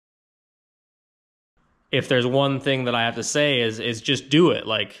if there's one thing that I have to say is just do it.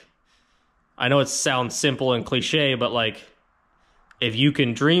 Like, I know it sounds simple and cliche, but like, if you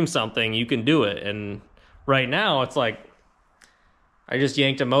can dream something, you can do it. And right now it's like, I just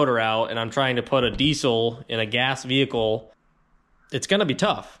yanked a motor out and I'm trying to put a diesel in a gas vehicle. It's going to be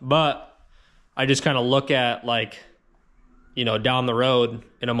tough, but I just kind of look at, like, you know, down the road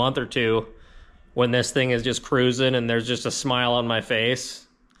in a month or two, when this thing is just cruising and there's just a smile on my face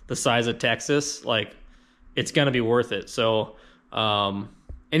the size of Texas, like, it's going to be worth it. So,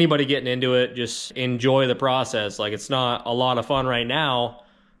 anybody getting into it, just enjoy the process. Like, it's not a lot of fun right now,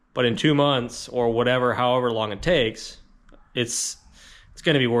 but in 2 months or whatever, however long it takes, it's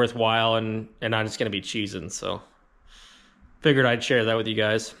going to be worthwhile and not just going to be cheesing. So figured I'd share that with you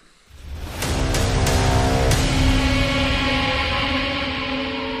guys.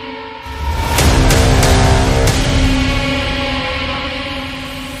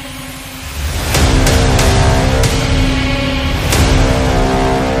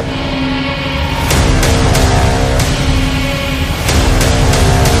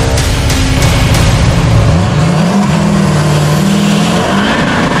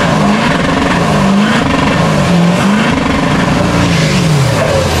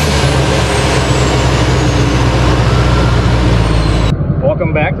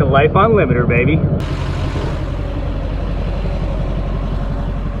 Welcome back to Life Unlimited, baby.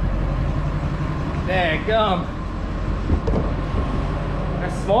 Daggum.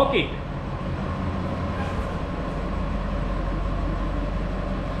 That's smoky.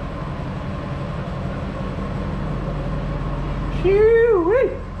 Phew-wee.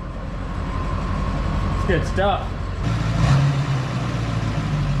 It's good stuff.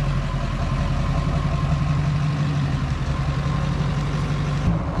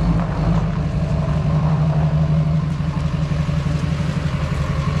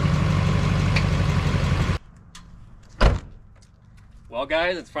 Well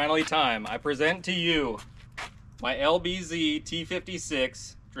guys, it's finally time. I present to you my LBZ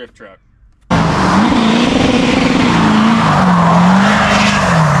T56 drift truck.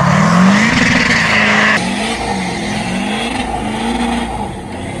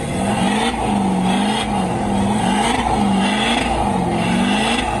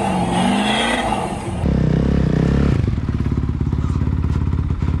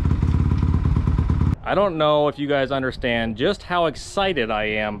 I don't know if you guys understand just how excited I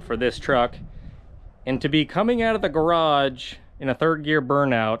am for this truck, and to be coming out of the garage in a third gear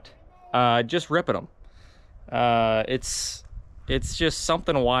burnout, just ripping them. It's just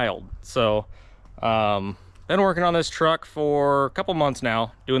something wild. So been working on this truck for a couple months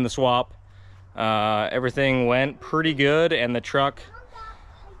now, doing the swap. Everything went pretty good and the truck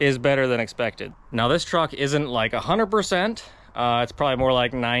is better than expected. Now this truck isn't like 100%. It's probably more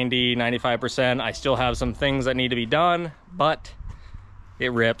like 90, 95%. I still have some things that need to be done, but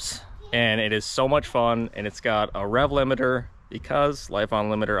it rips and it is so much fun, and it's got a rev limiter because Life on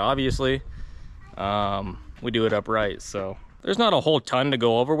Limiter, obviously. We do it upright, so there's not a whole ton to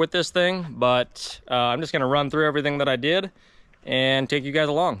go over with this thing, but I'm just gonna run through everything that I did and take you guys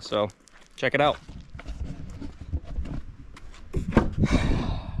along, so check it out.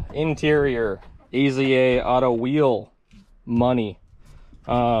 Interior, AZA auto wheel. Money.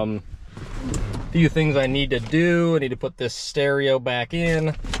 Few things I need to do. I need to put this stereo back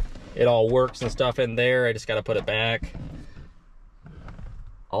in. It all works and stuff in there. I just got to put it back.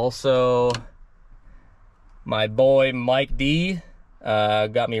 Also, my boy Mike D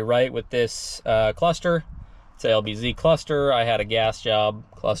got me right with this cluster. It's a LBZ cluster. I had a gas job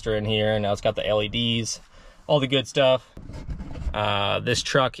cluster in here, and now it's got the LEDs, all the good stuff. This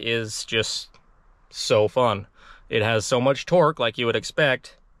truck is just so fun. It has so much torque, like you would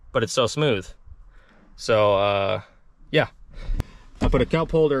expect, but it's so smooth. So, yeah. I put a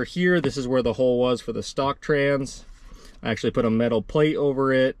cup holder here. This is where the hole was for the stock trans. I actually put a metal plate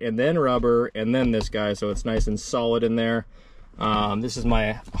over it, and then rubber, and then this guy, so it's nice and solid in there. This is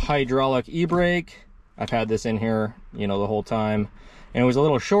my hydraulic e-brake. I've had this in here, you know, the whole time. And it was a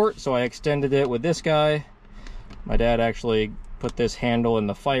little short, so I extended it with this guy. My dad actually put this handle in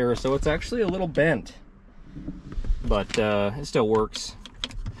the fire, so it's actually a little bent. But it still works.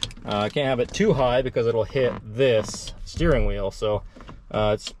 I can't have it too high because it'll hit this steering wheel, so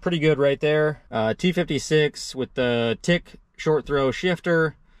it's pretty good right there. T56 with the tick short throw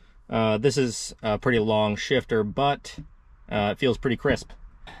shifter. This is a pretty long shifter, but it feels pretty crisp.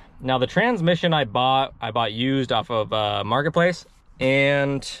 Now the transmission I bought used off of Marketplace,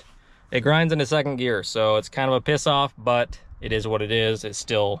 and it grinds into second gear, so it's kind of a piss off, but it is what it is. It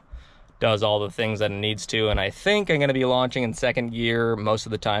still does all the things that it needs to, and I think I'm going to be launching in second gear most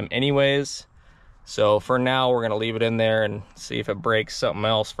of the time anyways. So for now, we're gonna leave it in there and see if it breaks something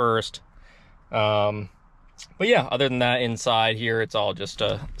else first. But yeah, other than that, inside here, it's all just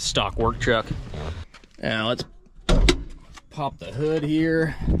a stock work truck. Now let's pop the hood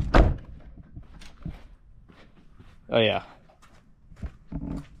here. Oh yeah.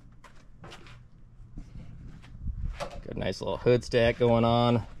 Got a nice little hood stack going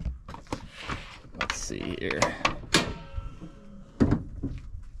on. Let's see here.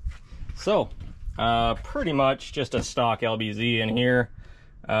 So, pretty much just a stock LBZ in here.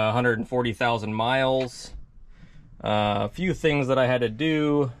 140,000 miles. A few things that I had to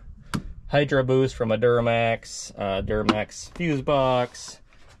do. Hydro boost from a DURAMAX, DURAMAX fuse box,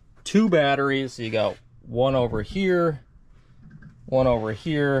 2 batteries. So you got one over here, one over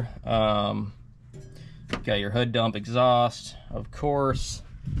here. Got your hood dump exhaust, of course.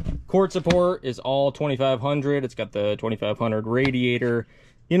 Cord support is all 2500. It's got the 2500 radiator,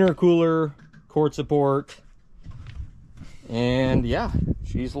 intercooler, cord support. And yeah,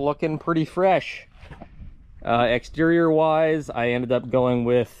 she's looking pretty fresh. Exterior wise, I ended up going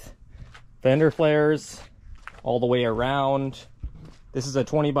with fender flares all the way around. This is a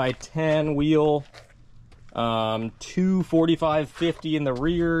 20x10 wheel. 245/50 in the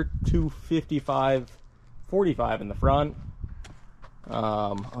rear, 255/45 in the front.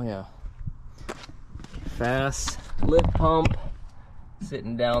 Oh yeah, fast lift pump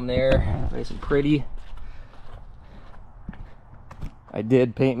sitting down there, nice and pretty. I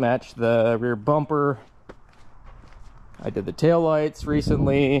did paint match the rear bumper. I did the tail lights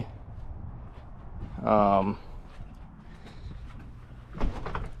recently. But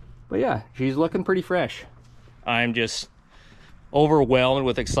yeah, she's looking pretty fresh. I'm just overwhelmed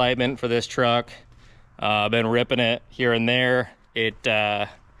with excitement for this truck. I've been ripping it here and there. It doesn't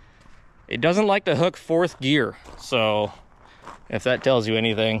like to hook 4th gear, so if that tells you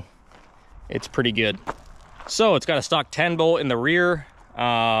anything, it's pretty good. So it's got a stock 10 bolt in the rear.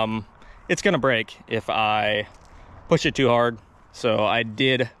 It's gonna break if I push it too hard, so I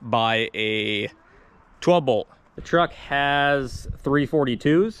did buy a 12 bolt. The truck has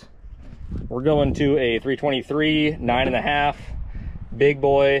 342s. We're going to a 323 9.5 big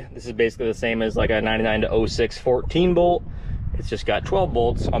boy. This is basically the same as like a 99 to 06 14 bolt. It's just got 12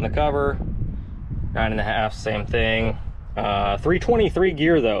 bolts on the cover. 9.5, same thing. 323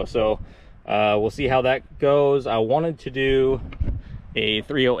 gear though, so we'll see how that goes. I wanted to do a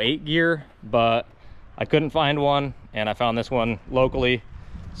 308 gear, but I couldn't find one, and I found this one locally,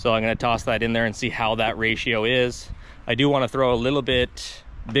 so I'm going to toss that in there and see how that ratio is. I do want to throw a little bit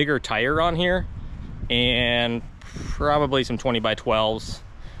bigger tire on here and probably some 20x12s,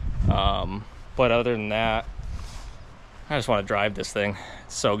 but other than that, I just want to drive this thing.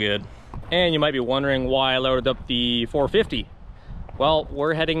 It's so good. And you might be wondering why I loaded up the 450. Well,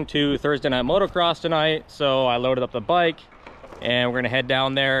 we're heading to Thursday Night Motocross tonight, so I loaded up the bike and we're gonna head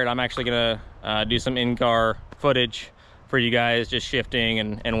down there, and I'm actually gonna do some in-car footage for you guys, just shifting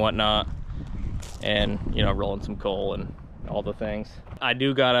and whatnot, and you know, rolling some coal and all the things. I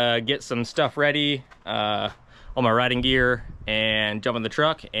do gotta get some stuff ready, all my riding gear, and jump in the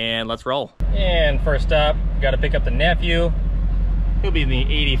truck and let's roll. And first up, gotta pick up the nephew. He'll be in the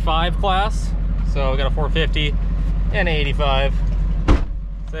 85 class, so we got a 450 and an 85.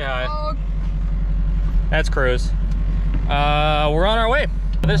 Say hi. That's Cruz. We're on our way.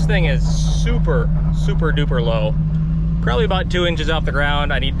 This thing is super duper low, probably about 2 inches off the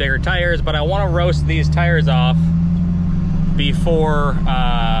ground. I need bigger tires, but I want to roast these tires off before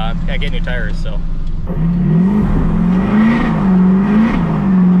I get new tires. So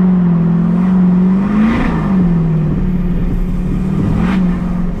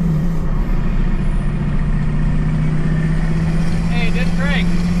hey, it didn't break.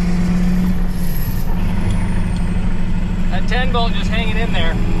 That 10 bolt just hanging in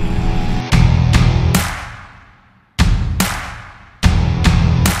there.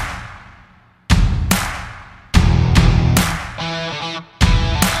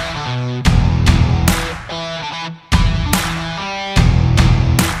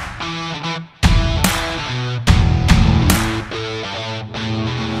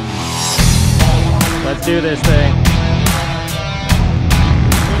 Let's do this thing.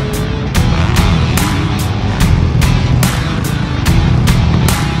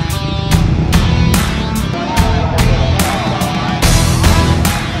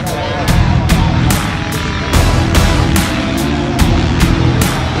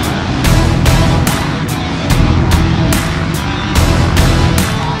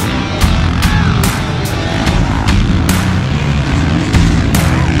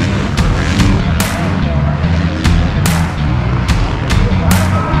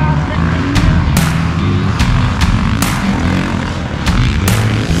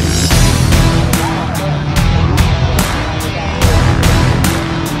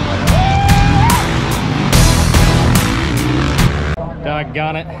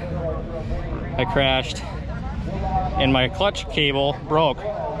 Doggone it. I crashed. And my clutch cable broke.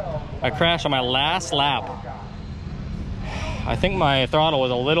 I crashed on my last lap. I think my throttle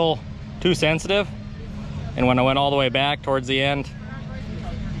was a little too sensitive. And when I went all the way back towards the end,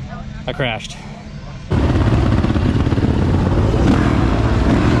 I crashed.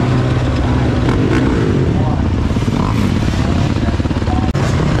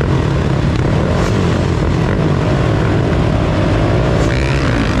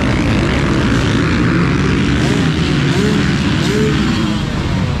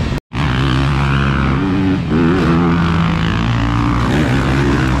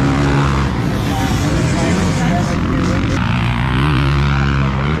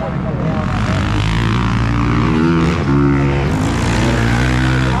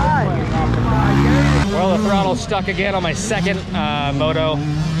 Stuck again on my second moto.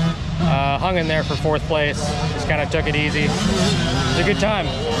 Hung in there for 4th place. Just kind of took it easy. It was a good time.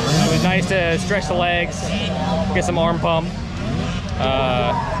 It was nice to stretch the legs, get some arm pump.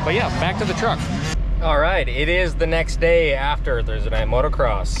 But yeah, back to the truck. All right, it is the next day after Thursday Night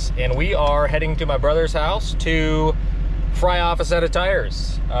Motocross, and we are heading to my brother's house to fry off a set of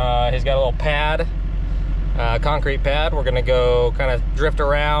tires. He's got a little pad, concrete pad. We're gonna go kind of drift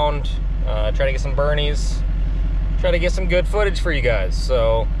around, try to get some burnies, try to get some good footage for you guys.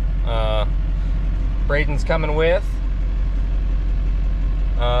 So Braden's coming with,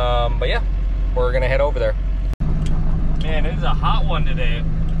 but yeah, we're gonna head over there. Man, it is a hot one today. I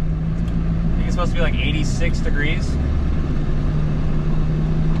think it's supposed to be like 86 degrees.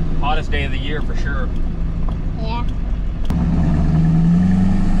 Hottest day of the year for sure. Yeah.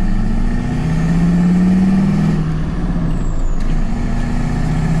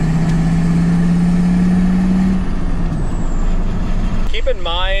 Keep in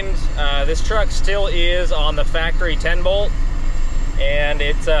mind, this truck still is on the factory 10 bolt, and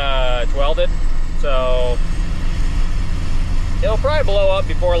it's welded, so it'll probably blow up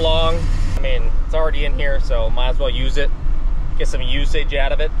before long. I mean, it's already in here, so might as well use it, get some usage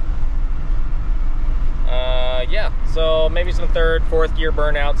out of it. Yeah, so maybe some 3rd, 4th gear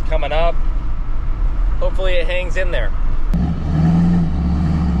burnouts coming up. Hopefully it hangs in there.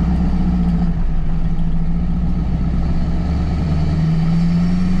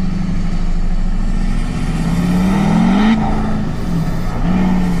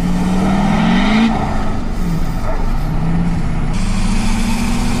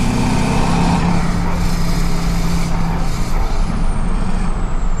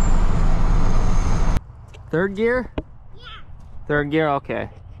 Third gear? Yeah. 3rd gear, okay.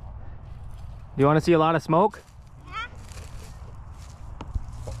 Do you want to see a lot of smoke? Yeah.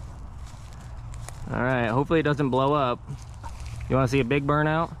 All right, hopefully it doesn't blow up. You want to see a big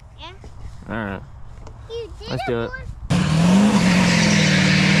burnout? Yeah. All right, You did let's do it.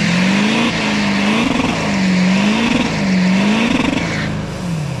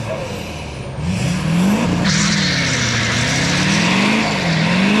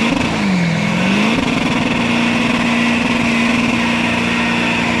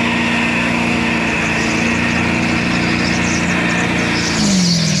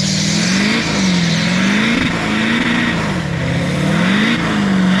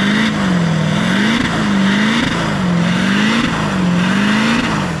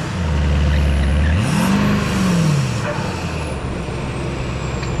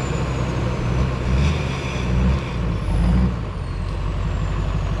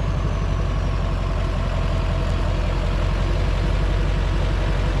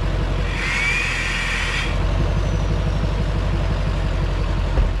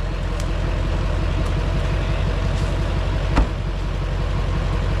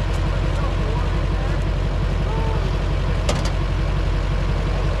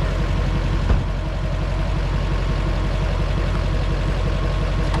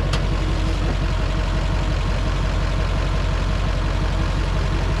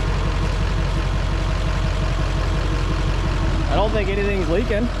 I don't think anything's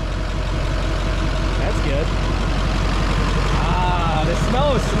leaking. That's good. Ah, the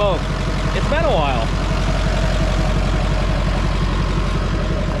smell of smoke. It's been a while.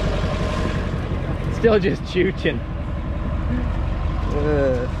 Still just chooching.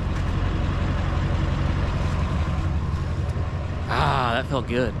 Ah, that felt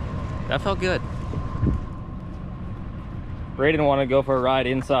good. That felt good. Braden wanted to go for a ride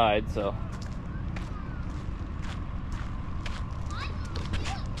inside, so.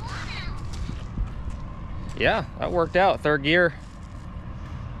 Yeah, that worked out. 3rd gear.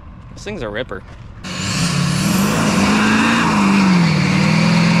 This thing's a ripper.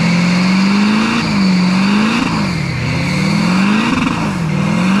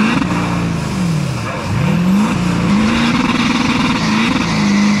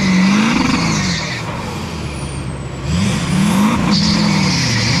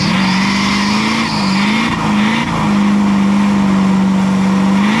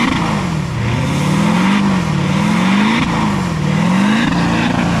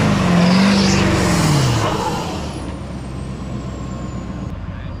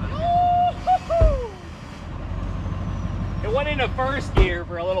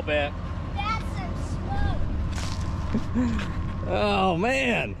 a little bit. That's some smoke. Oh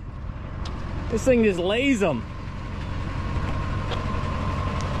man, this thing just lays them.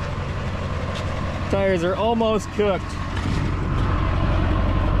 Tires are almost cooked.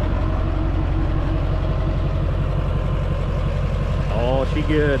 Oh, she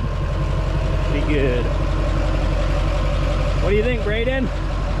good. She good. What do you think, Brayden?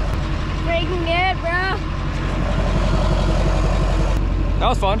 Freaking good, bro. That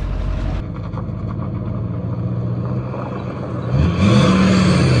was fun.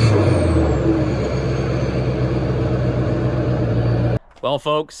 Well,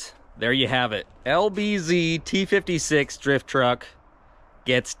 folks, there you have it. LBZ T56 drift truck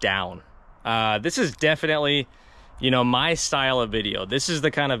gets down. This is definitely, you know, my style of video. This is the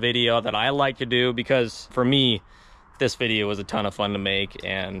kind of video that I like to do because for me, this video was a ton of fun to make.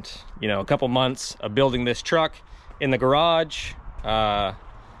 And, you know, a couple months of building this truck in the garage, it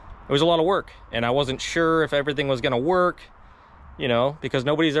was a lot of work. And I wasn't sure if everything was gonna work, you know, because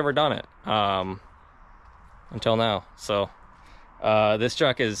nobody's ever done it until now. So this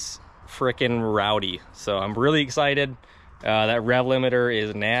truck is freaking rowdy, so I'm really excited. That rev limiter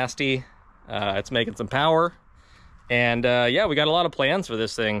is nasty. It's making some power, and yeah, we got a lot of plans for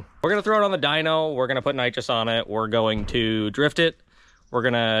this thing. We're gonna throw it on the dyno, we're gonna put nitrous on it, we're going to drift it, we're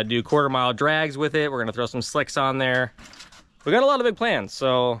gonna do quarter-mile drags with it, we're gonna throw some slicks on there. We got a lot of big plans,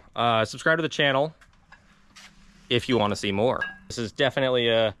 so subscribe to the channel if you want to see more. This is definitely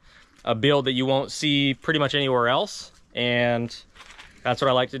a build that you won't see pretty much anywhere else, and that's what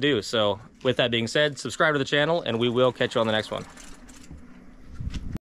I like to do. So with that being said, subscribe to the channel and we will catch you on the next one.